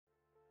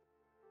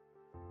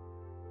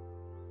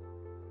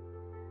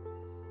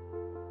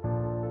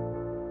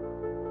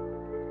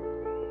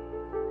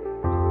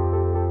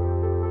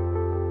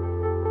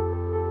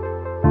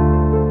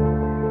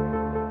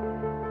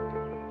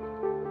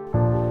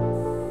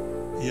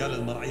يال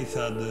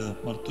المرعيثة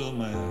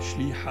مرتومة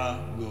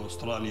شليحة جو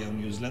أستراليا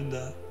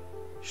ونيوزيلندا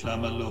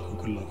شلامل لوخو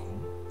كلوخو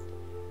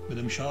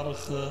بدا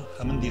مشارخ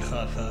خمندي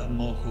خاثة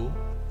موخو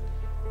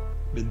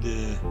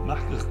بدا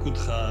محقق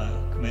كدخا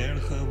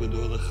كميرخة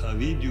بدوذخا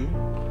فيديو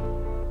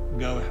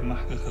قاوح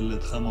محقق اللي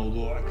تخا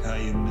موضوع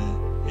كايم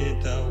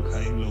إيتا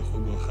وكايم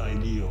لوخو جو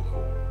خايدي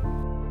يوخو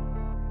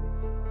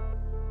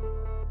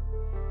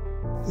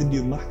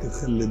فيديو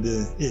محقق اللي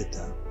دا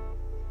إيتا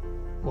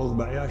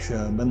وغبع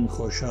ياشا بن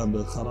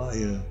خوشاب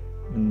خرايا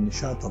من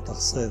شاطة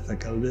تخصيثة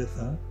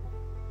كالديثة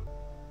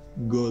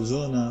جو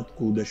زونة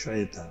تقود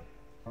شعيتا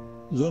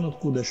زونة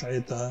تقود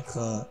شعيتا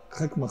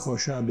خكمة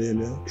خوشابة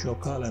لك شو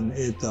قالا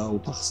إيتا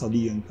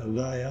وتخصديا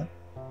كالدايا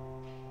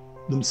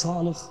دم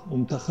صالخ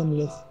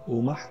ومتخملخ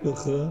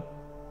ومحكخ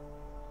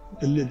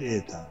اللي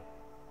دإيتا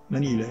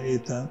مني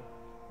لإيتا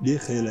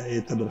ديخي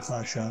لإيتا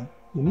برخاشا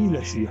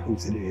وميلا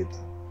شريحوث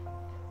الإيتا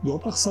جو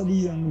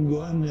تقصديا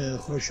جو أن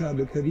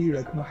خوشابة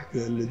كبيرة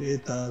محكة اللي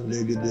دقيتها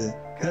لقد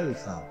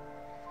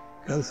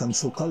كلثة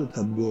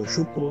مسقلتها بجو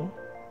شبرو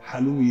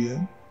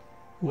حلوية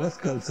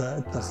وأثكلتها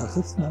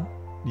اتخذتنا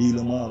دي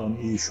لمارن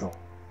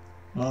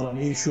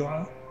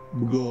إيشوع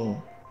بجو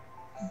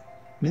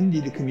من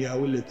دي لكم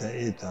ياولتا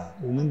إيتا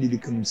ومن دي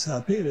لكم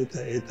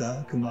سابيلتا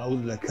إيتا كما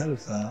أقول لك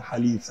كلثة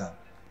حليثة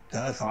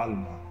تأث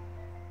علمها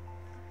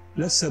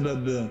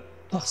للسبب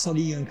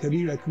تقصديا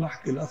كبيرة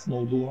محكي الأث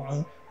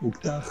موضوع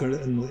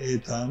وكتاخر انه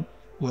ايتا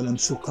ولم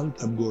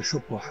سقلت بجو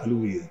شبرو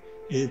حلوية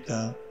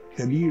ايتا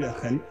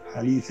كبيرة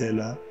حليثة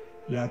لا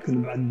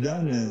لكن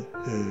بعدان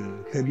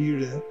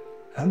كبيرة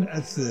هم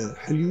اث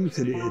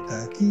حليوثة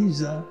لايتا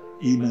كيزا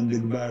ايمن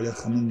لقبارة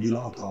خمن دي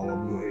لاطا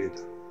وبجو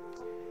ايتا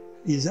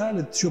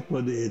ازالة شبرو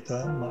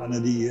ايتا معنى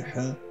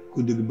ديح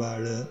كود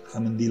قبارة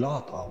خمن دي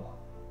لاطا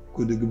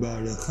كود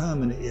قبارة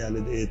خامن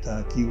ايالد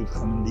ايتا كيود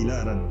خمن دي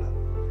لا رندا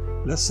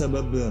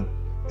للسبب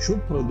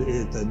شبرد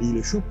إيتا دي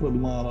لشبرد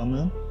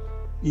مارنا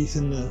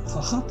إيثن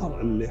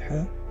خطر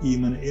اللحة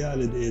إيمن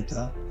إيالد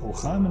إيتا أو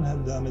خامن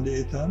هدامد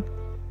إيتا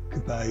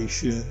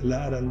كبايش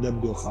لارن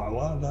دبقو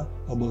خعواذا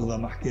أو بغضا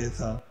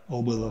محكيثا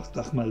أو بغضا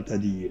تخمل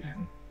تديح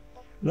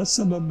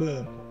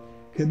للسبب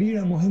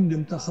كبيرة مهم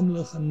دم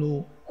تخملخ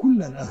أنه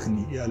كلا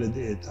أخني إيالد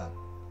إيتا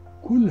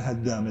كل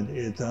هدامد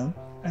إيتا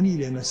أني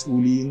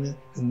لمسؤولين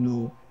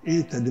أنه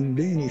إيتا دم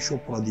بيني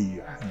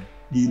شبرديح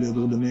دي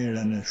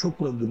لغدميرنا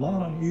شبرد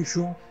مارن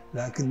إيشو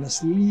لكن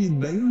مسؤولية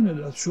بيون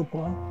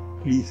الشبرة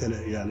ليثة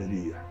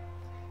لإيالدية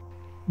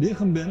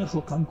ديخن بين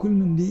خلقهم كل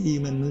من دي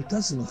إيمن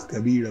ملتزمخ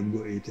كبيرة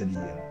بقو إيتا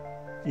ديا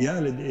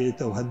إيالد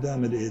إيتا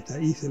وهدامد إيتا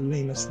إيثة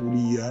لي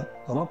مسؤولية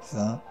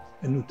ربثة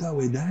إنه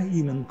تاوي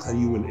دائما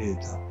قريو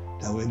الإيتا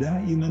تاوي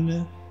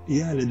دائما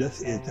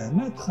إيالدث إيتا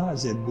ما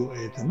تخازي بقو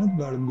إيتا ما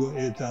تبار بقو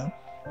إيتا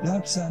لا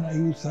بسانا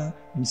يوثا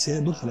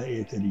مسابخ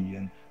لإيتا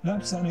ديا لا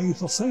بسانا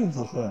يوثا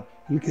صيثخ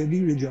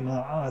الكبير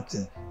جماعات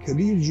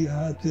كبير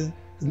جهات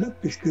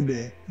لبش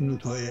كبه انه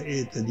تويا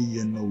ايتا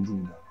ديا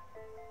موجودة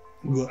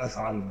جو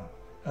افعلنا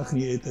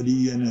اخني ايتا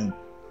ديا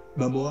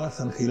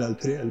ببواثا خلال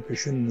طريق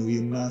البشن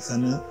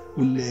ويماثنا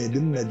واللي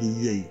دمنا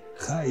ديي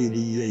خاي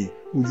ديي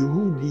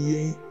وجهود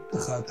ديي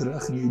تخاطر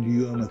اخني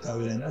ديوما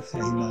تاولين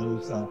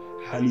اثهيمانوثا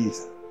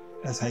حليثة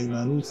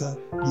اثهيمانوثا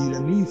دي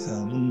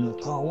لميثا من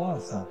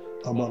طاواثا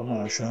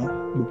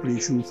طبرناشا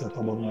ببريشوثا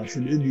طبرناشا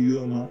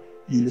الاديوما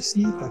دي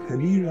لسنيقة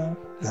كبيرة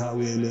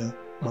هاويلة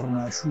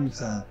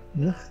برناشوثا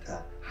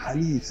نختا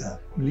حليثة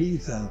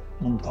مليثة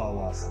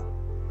منطاواثة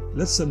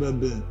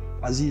للسبب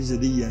عزيزة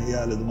دي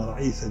يالد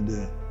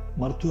مرعيثة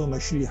مرتو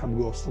مشريحة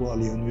بجو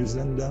أستراليا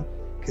ونيوزيلندا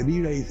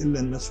كبيرة يثل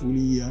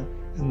المسؤولية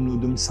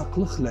إنه دم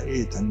سقلخ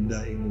لإيتا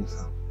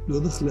دائموثا لو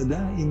دخل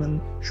دائما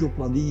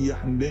شبرا دي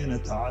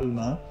حنبين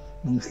تعلمة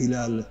من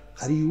خلال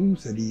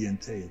قريوثة دي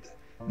انتايتا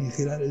من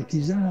خلال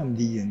التزام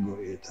دي جو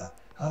إيتا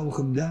أو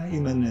خب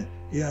دائما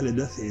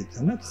يالدث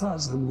إيتا ما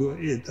تخاص بجو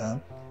إيتا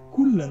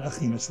كلا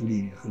أخي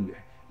مسؤولين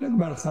يخليه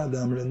الأكبر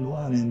خادم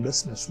لأنه أنا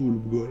بس مسؤول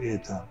بجو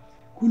إيتا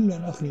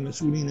كلنا أخني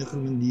مسؤولين يخل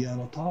من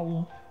ديانة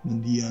طاوة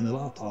من ديانة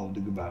لا طاوة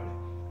دقباري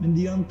من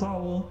ديانة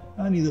طاوة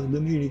أنا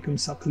دغدميري كم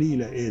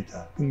سقليلة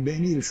إيتا كم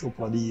بيني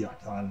لشوبرا دي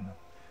يحتعلنا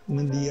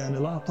ومن ديانة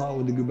لا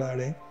طاوة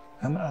دقباري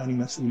هم أنا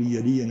مسؤولية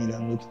دياني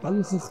لأنه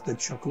تبلخخ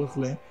تتشقلخ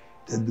لي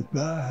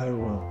تدباهر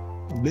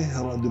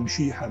بهرة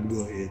دمشيحة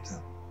بجو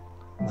إيتا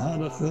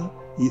هذا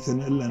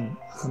يثن إلا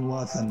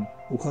خنواثا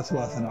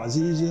وخثواثا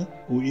عزيزة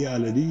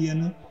وإيالة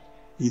دينا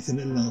يثن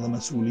إلا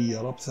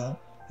مسؤولية ربثة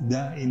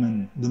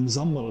دائما دم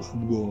زمرخ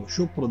بجو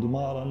شبر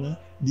دمارنا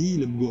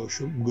دي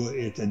بجو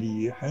إيتا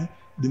ديحة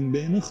دم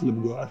بينخ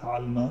بجو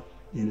أثعلما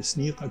دي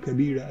لسنيقة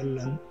كبيرة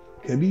إلا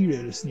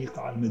كبيرة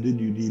لسنيقة على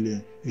المدديو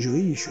دي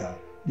لجغيشة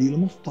دي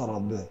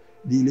لمضطرب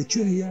دي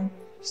لتشهية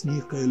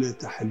سنيقة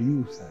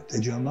لتحليوثة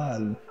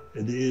تجمال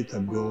لديتا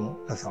بجو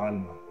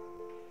أثعلما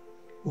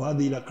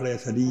وهذه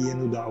لقريثة ديا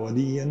ودعوة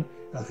ديا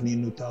أخني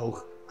إنه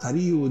تاوخ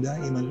قريو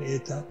دائما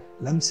الإيتا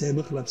لم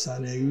سابق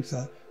لبسانا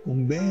يوثا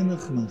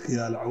ومبينخ من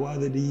خلال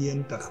عوادة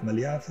ديا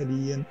تخملياثة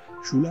ديا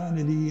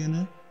شلانة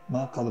ديا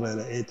ما قدر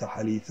إلى إيتا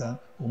حليثة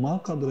وما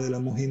قدر إلى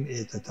مهم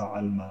إيتا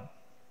تعلما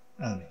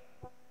آمين.